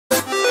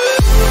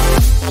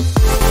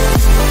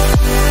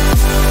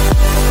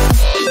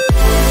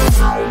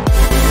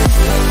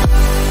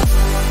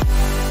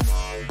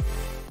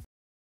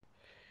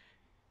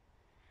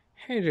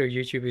Hey there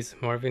YouTube, it's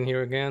Marvin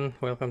here again.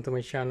 Welcome to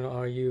my channel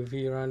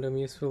RUV Random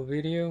Useful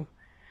Video.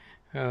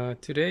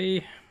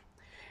 Today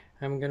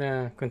I'm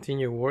gonna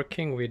continue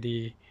working with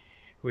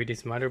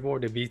this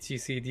motherboard, the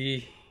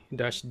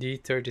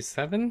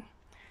BTC-D37.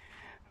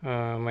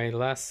 My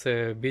last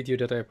video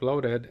that I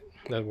uploaded,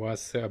 that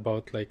was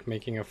about like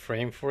making a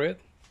frame for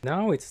it.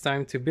 Now it's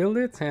time to build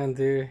it and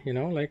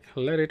like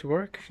let it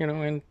work,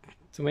 and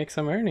to make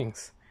some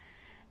earnings.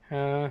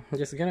 I'm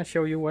just gonna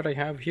show you what I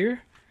have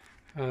here.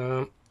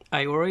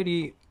 I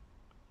already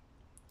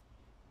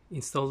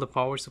installed the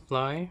power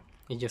supply.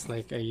 It's just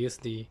like I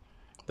used the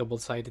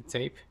double-sided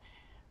tape.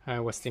 I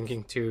was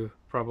thinking to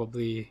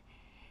probably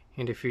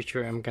in the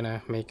future I'm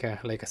gonna make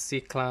a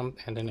C-clamp,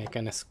 and then I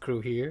gonna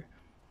screw here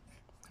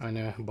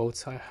on both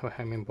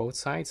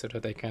sides so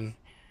that I can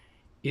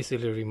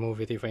easily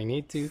remove it if I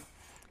need to.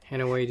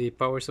 Anyway, the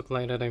power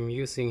supply that I'm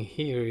using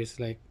here is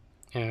like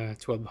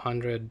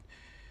 1200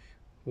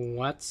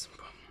 watts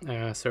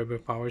server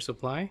power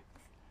supply,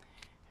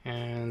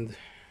 and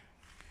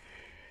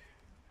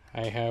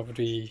I have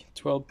the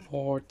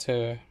 12-port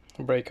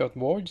breakout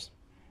boards.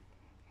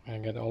 I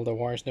got all the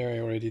wires there. I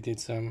already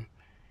did some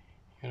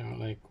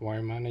like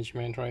wire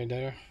management right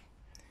there,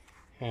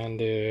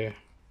 and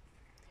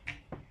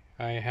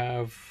I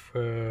have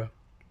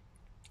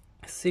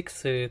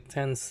 6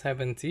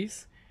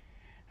 1070s.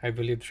 I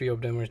believe 3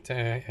 of them are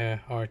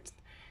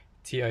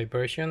TI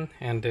version,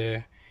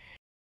 and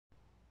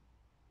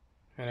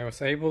I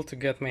was able to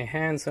get my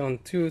hands on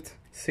two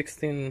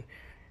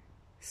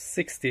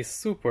 1660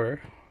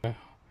 Super.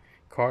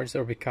 Cards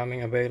are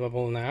becoming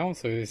available now,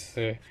 so it's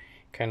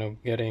kind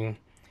of getting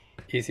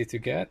easy to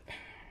get.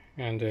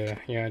 And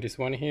yeah, this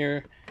one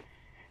here,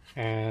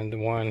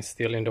 and one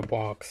still in the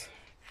box,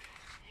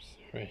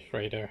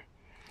 right there.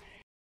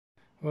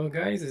 Well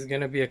guys, it's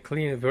gonna be a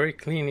very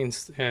clean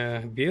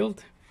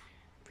build,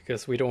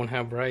 because we don't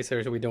have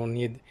risers. We don't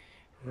need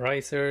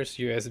risers,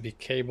 USB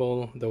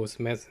cable, those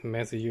messy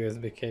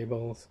USB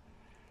cables.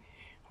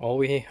 All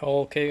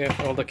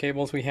the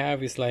cables we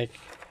have is like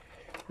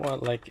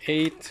what, like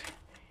 8,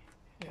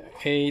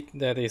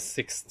 that is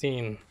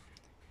 16.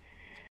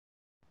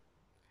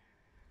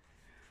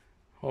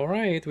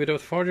 Alright,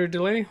 without further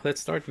delay,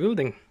 let's start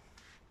building.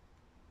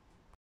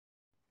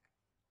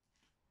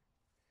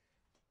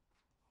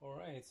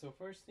 Alright, so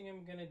first thing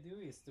I'm gonna do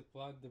is to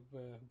plug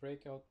the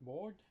breakout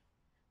board.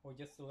 Or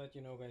just to let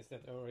you know guys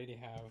that I already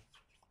have,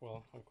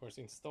 well, of course,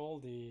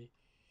 installed the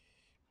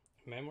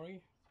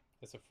memory.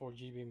 That's a 4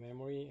 GB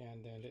memory,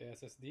 and then the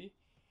SSD.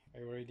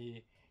 I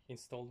already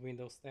installed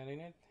Windows 10 in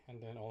it,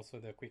 and then also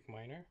the quick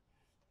miner,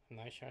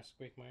 NiceHash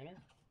quick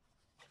miner.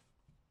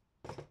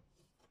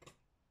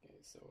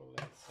 Okay, so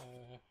let's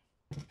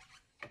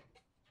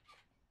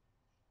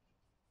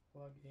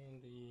plug in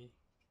the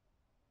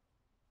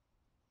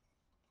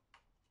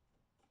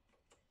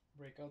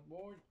breakout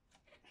board.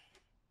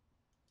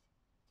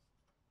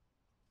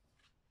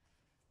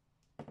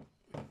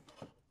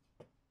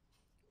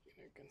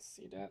 You can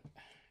see that.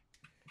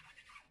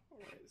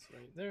 Alright, it's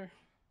right there.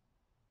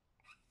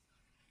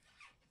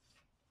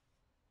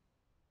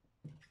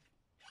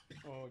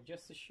 Oh,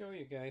 just to show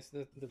you guys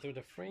that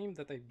the frame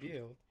that I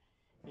built,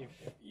 if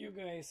you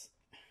guys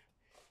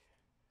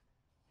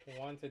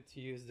wanted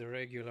to use the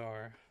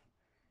regular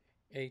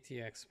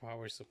ATX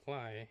power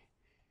supply,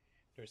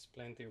 there's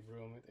plenty of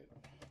room with it.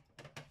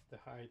 The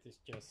height is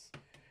just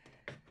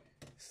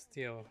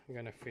still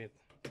gonna fit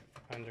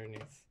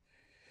underneath,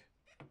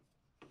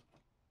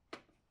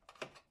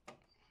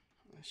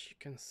 as you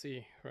can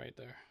see right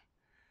there.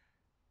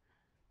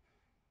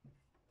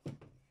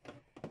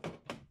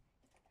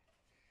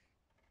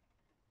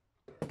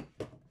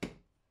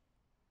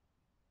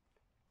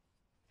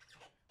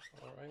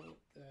 Alright,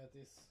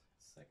 this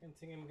second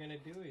thing I'm gonna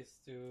do is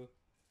to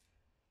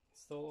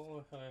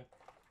install,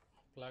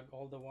 plug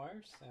all the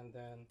wires, and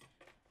then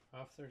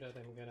after that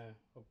I'm gonna,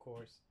 of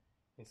course,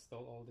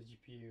 install all the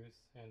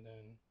GPUs, and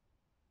then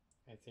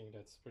I think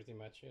that's pretty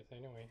much it.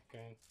 Anyway,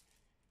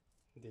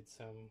 did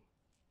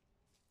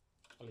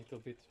a little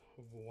bit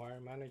of wire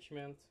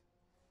management,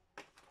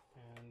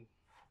 and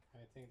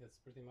I think that's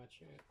pretty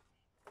much it.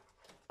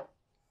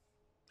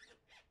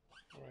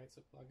 Alright,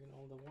 so plug in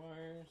all the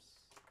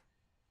wires.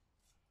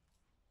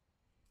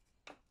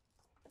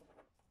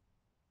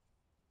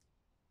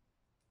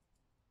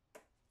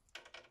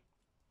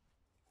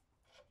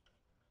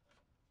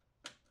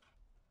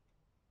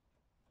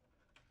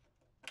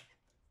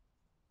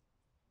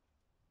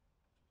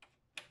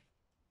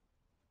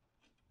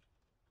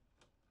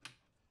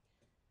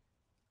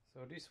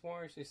 So this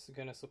wires is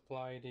gonna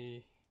supply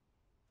the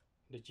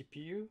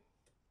GPU.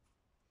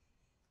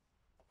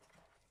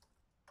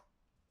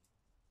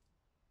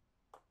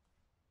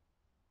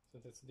 So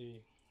that's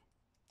the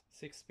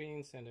 6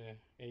 pins and the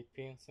 8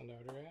 pins on the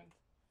other end.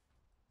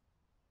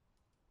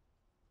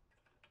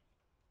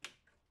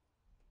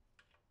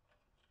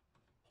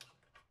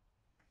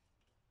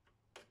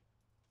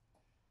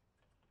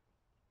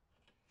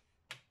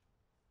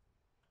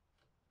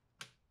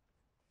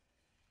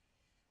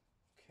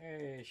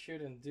 I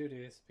shouldn't do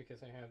this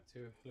because I have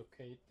to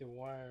locate the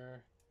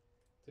wire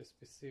to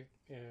specific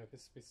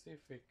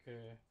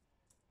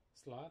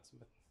slots,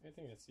 but I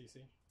think it's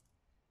easy.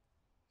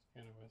 It's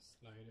kind of a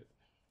slide it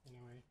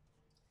anyway.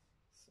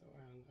 So,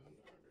 and on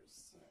the other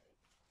side.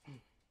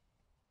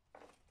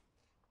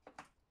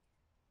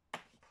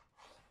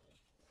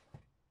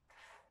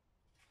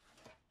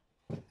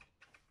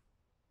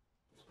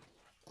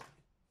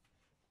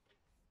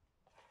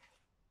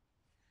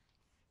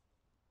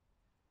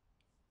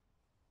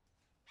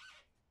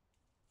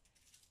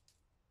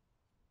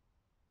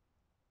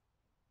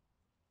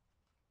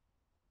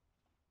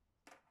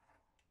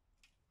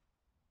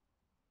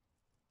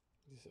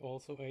 This is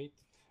also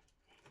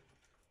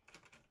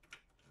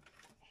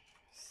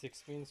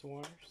 6-pin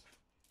wires.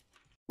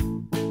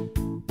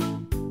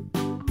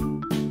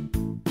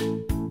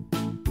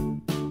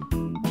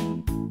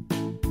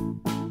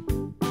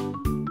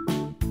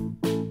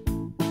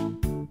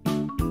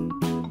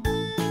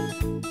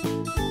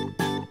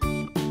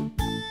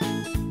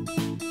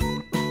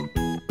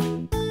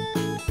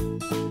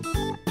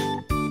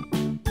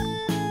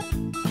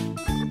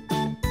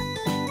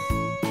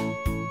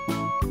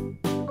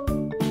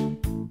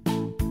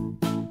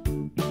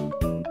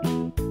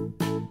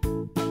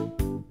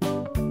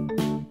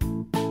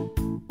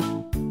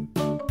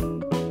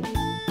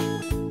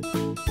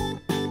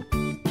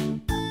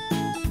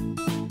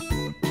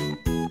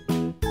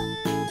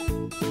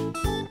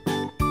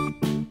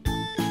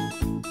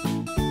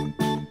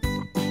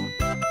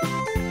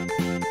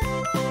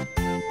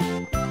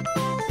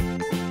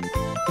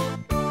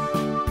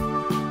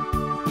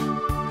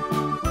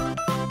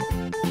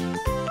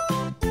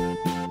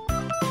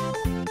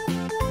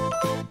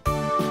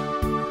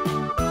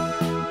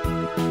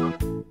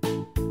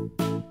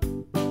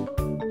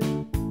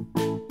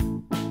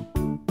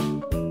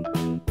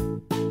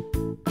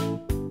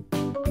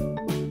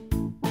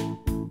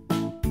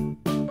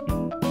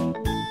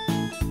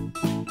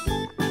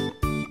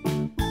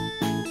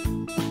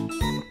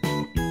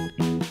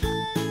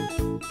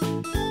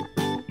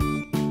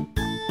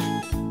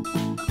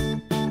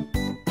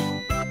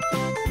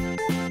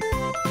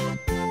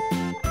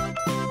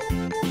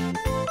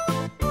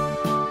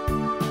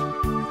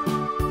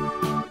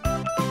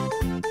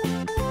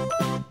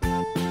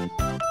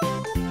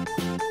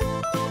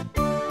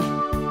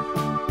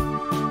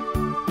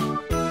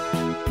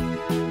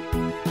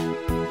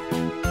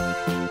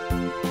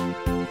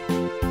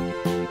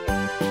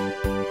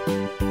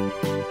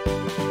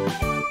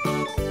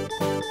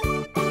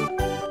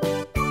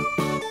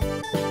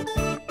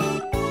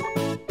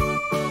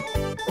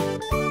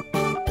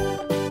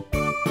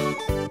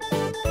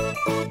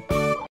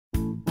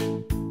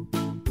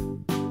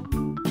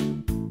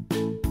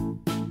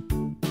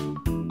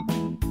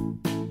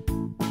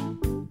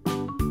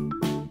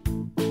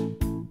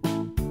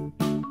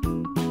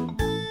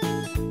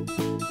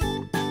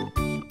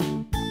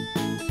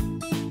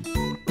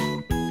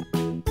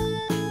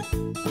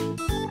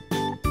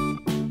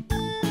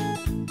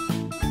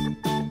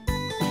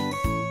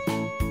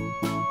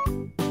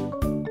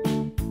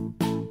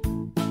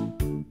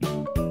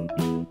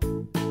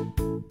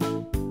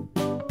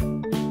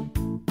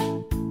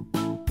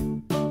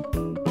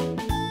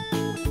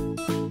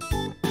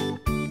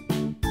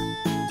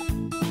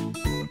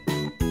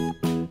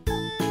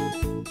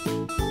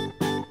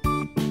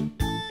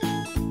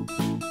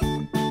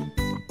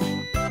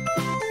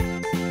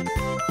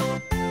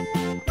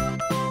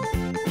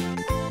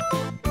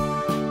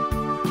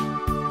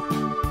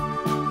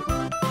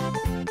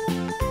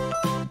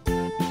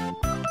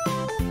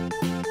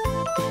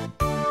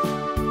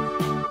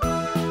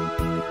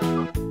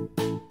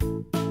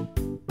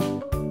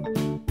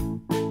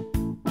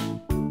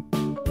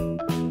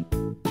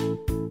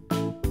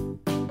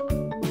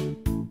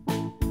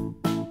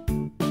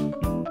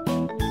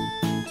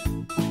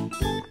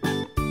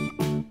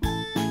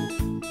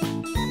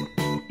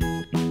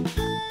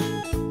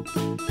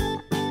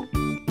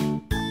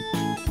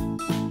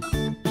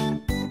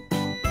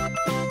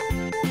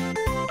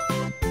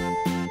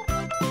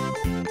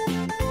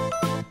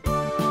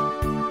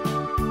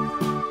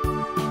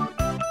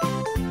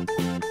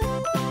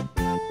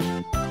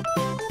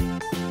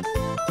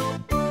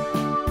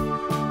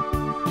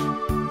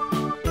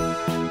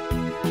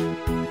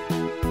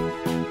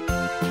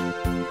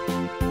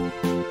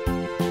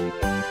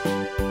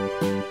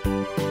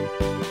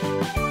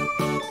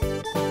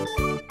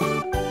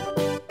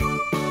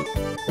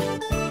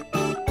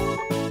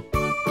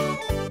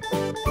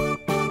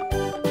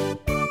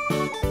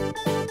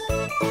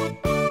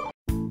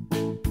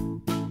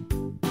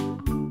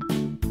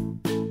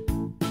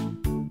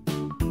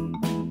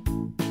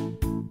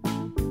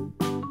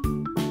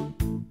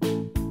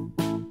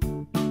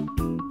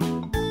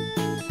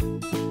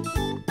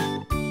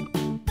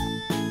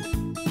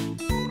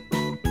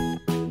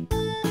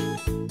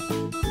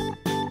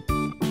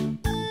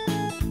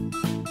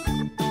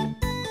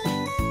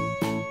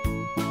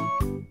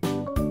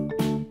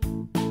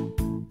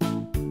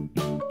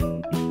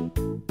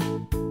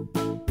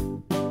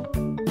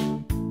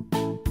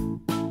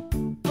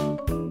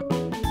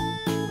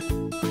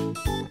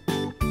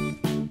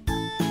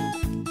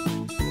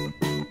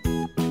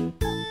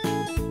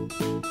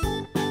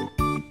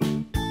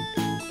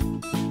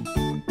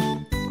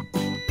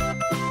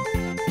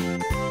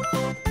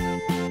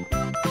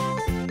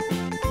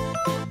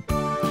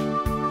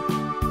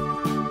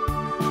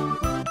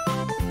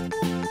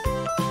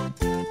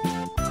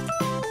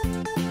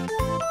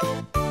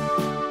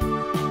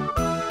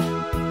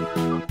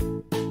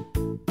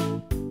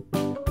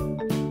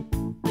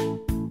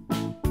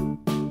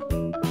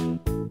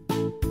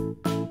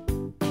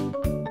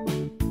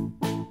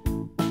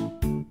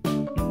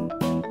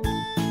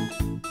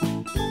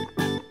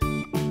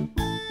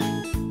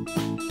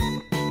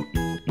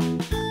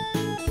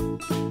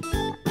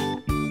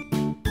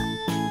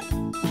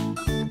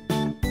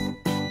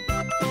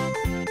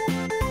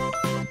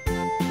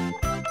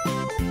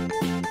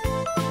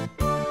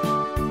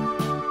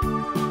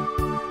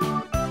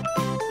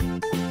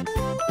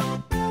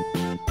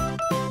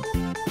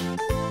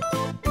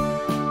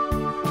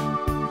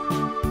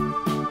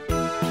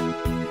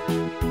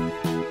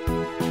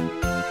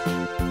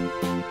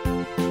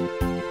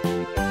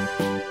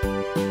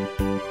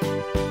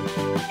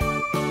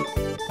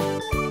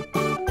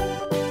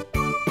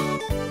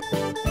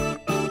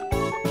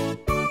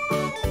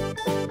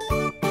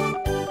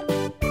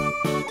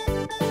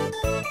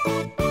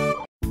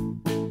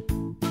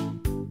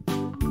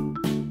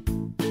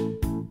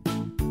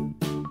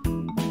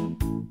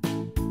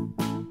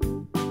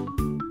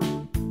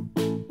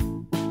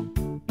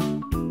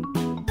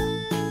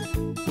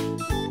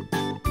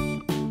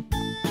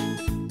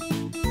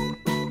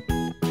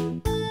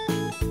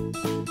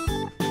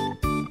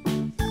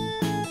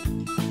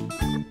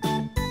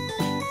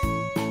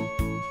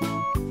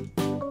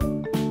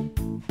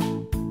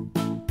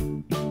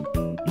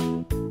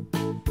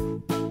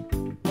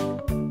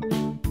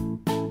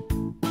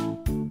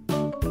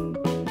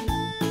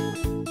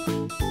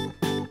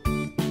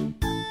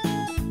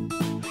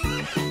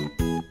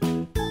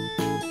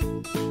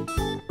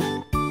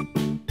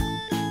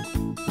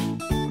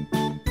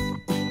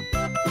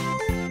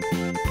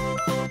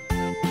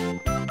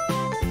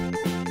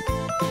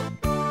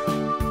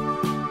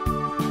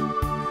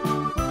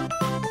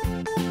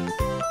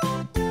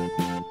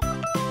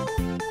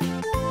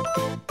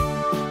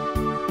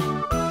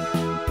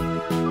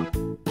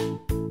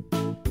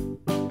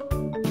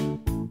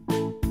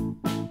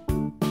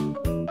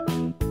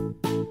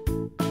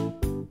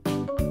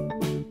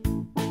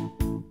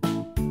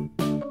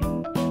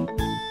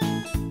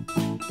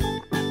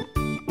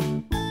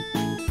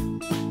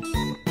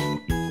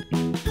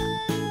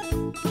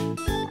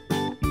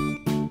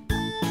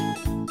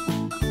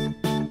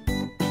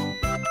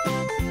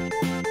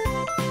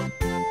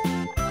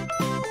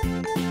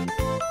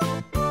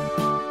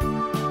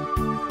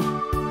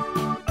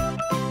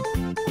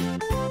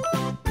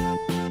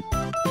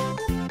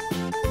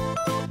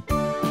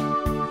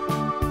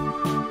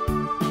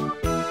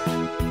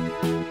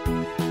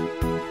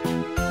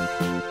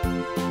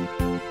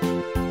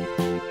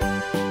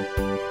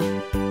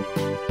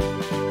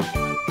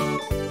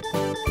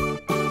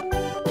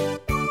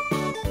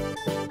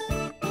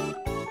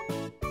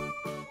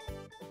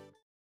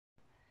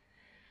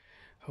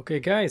 Okay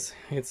guys,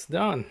 it's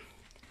done.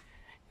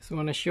 Just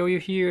want to show you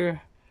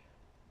here.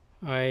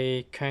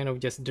 I kind of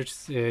just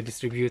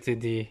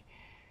distributed the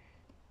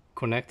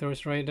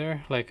connectors right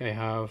there. Like I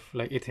have,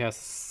 like it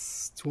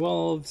has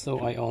 12, so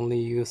I only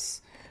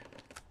use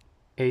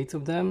 8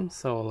 of them.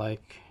 So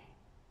like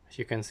as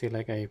you can see,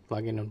 like I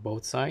plug in on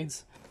both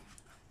sides.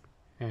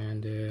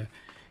 And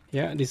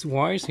yeah, these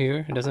wires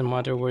here, it doesn't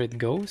matter where it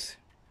goes,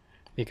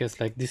 because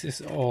like this is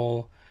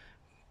all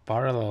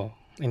parallel.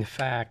 In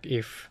fact,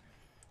 if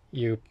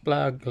you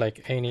plug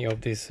like any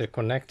of this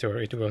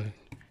connector, it will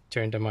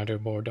turn the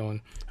motherboard on.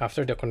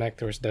 After the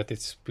connectors, that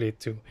is split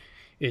to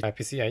each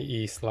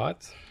PCIe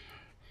slot,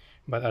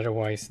 but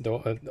otherwise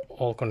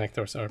all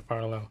connectors are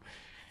parallel.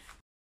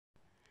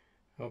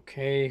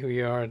 Okay,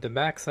 we are at the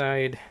back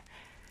side.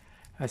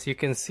 As you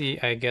can see,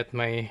 I get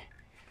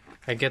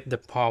the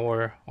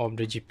power of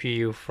the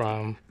GPU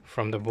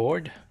from the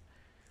board.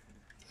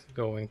 So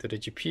going to the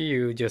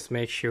GPU, just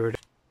make sure that,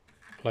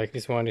 like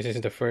this one, this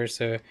is the first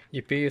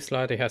GPU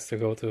slot. It has to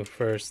go to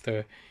first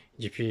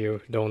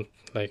GPU. Don't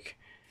like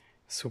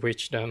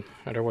switch them,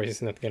 otherwise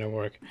it's not gonna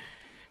work.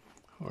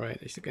 Alright,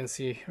 as you can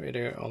see right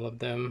there, all of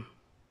them.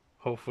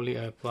 Hopefully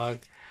I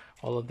plugged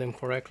all of them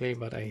correctly,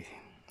 but I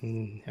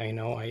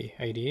know I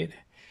did.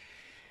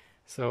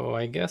 So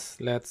I guess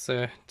let's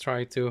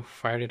try to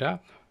fire it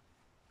up.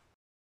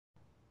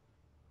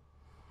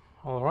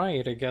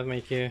 Alright, I got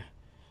my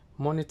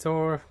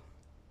monitor,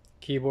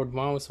 keyboard,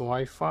 mouse,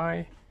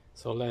 Wi-Fi.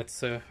 So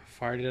let's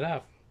fire it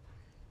up.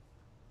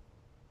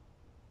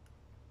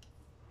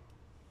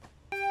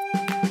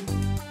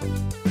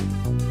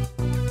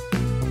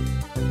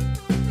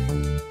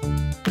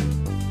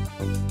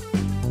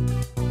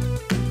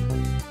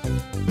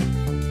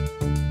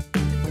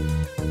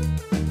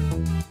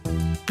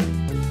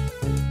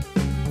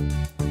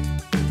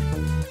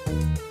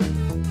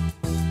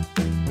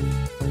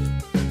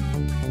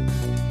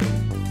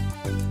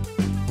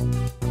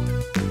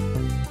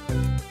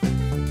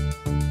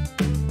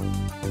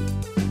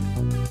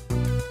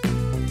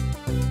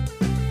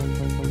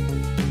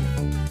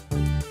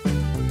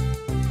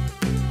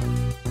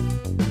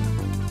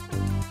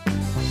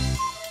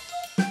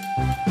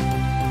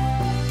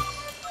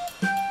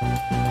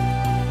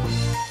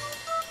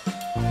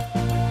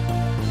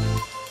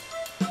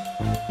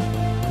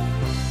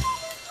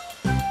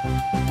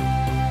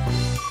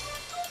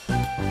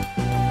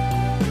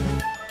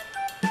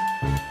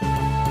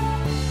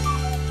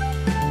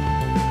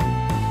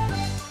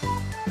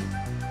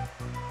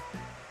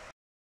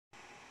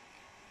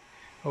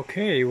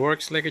 Okay,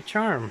 works like a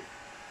charm.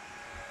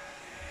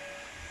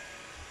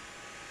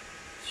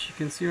 As you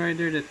can see right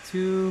there, the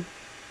two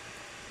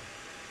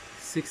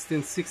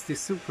 1660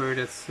 Super,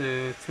 that's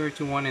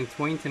 31 and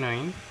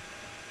 29,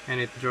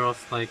 and it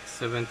draws like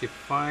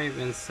 75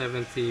 and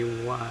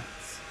 70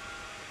 watts.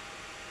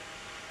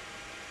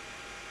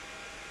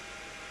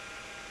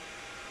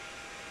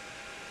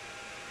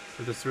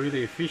 So that's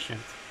really efficient.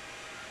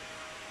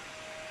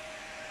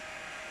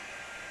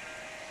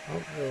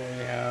 Oh,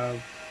 we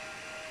have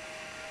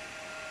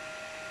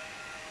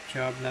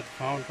job not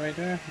found right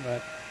there,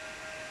 but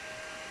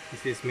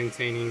this is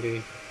maintaining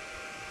the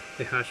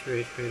hash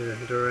rate right there.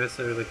 The rest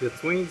are like the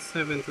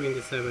 27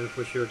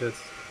 for sure.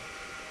 That's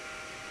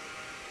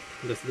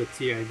the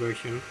TI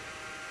version.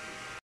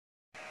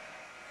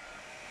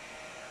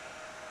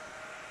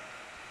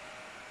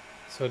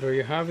 So there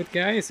you have it,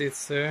 guys.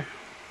 It's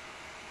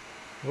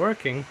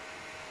working.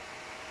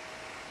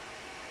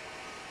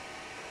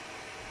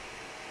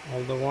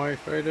 All the wires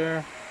right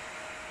there.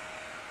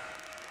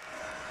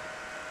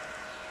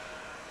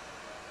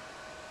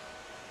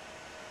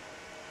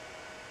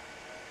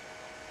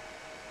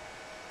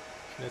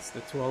 That's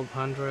the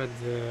 1200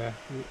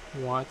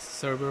 watts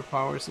server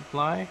power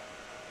supply.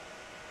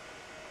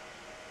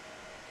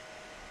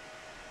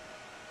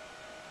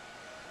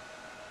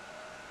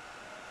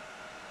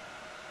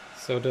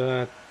 So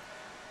the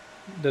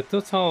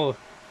total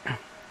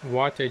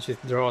wattage,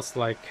 it draws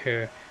like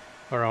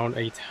around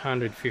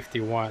 850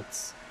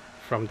 watts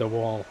from the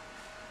wall,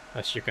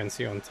 as you can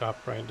see on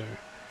top right there.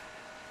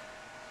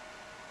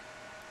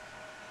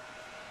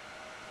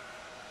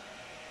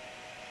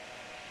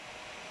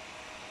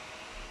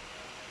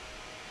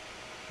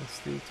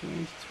 Still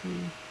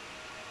 23.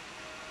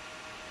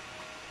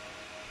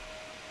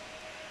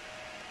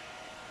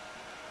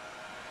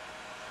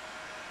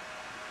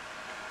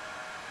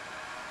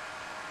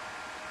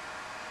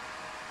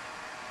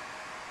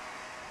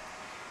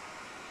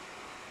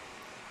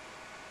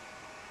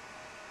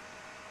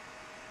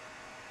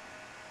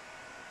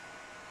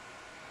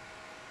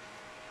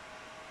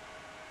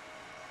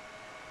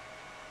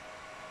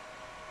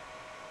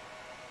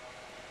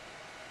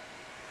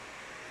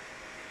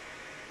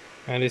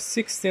 And the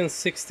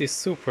 1660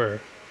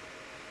 Super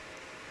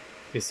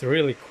is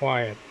really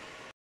quiet.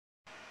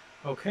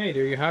 Okay,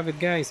 there you have it,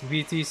 guys.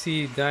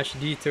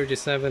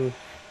 BTC-D37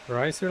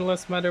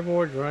 Riserless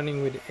motherboard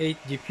running with 8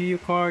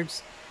 GPU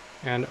cards,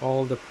 and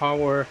all the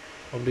power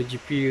of the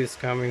GPU is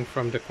coming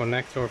from the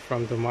connector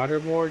from the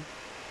motherboard,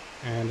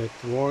 and it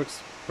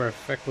works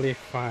perfectly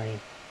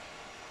fine.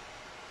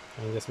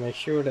 and just make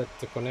sure that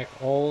to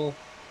connect all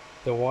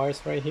the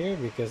wires right here,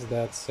 because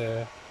that's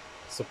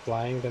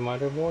supplying the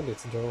motherboard.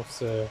 It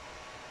draws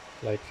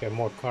like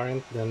more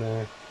current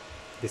than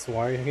this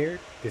wire here.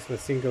 This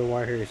single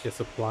wire here is just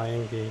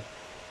supplying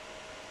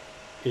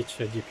each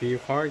GPU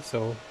card,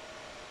 so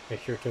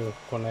make sure to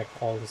connect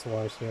all these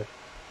wires here.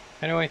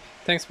 Anyway,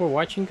 thanks for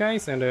watching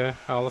guys, and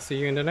I'll see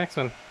you in the next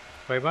one.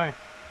 Bye bye.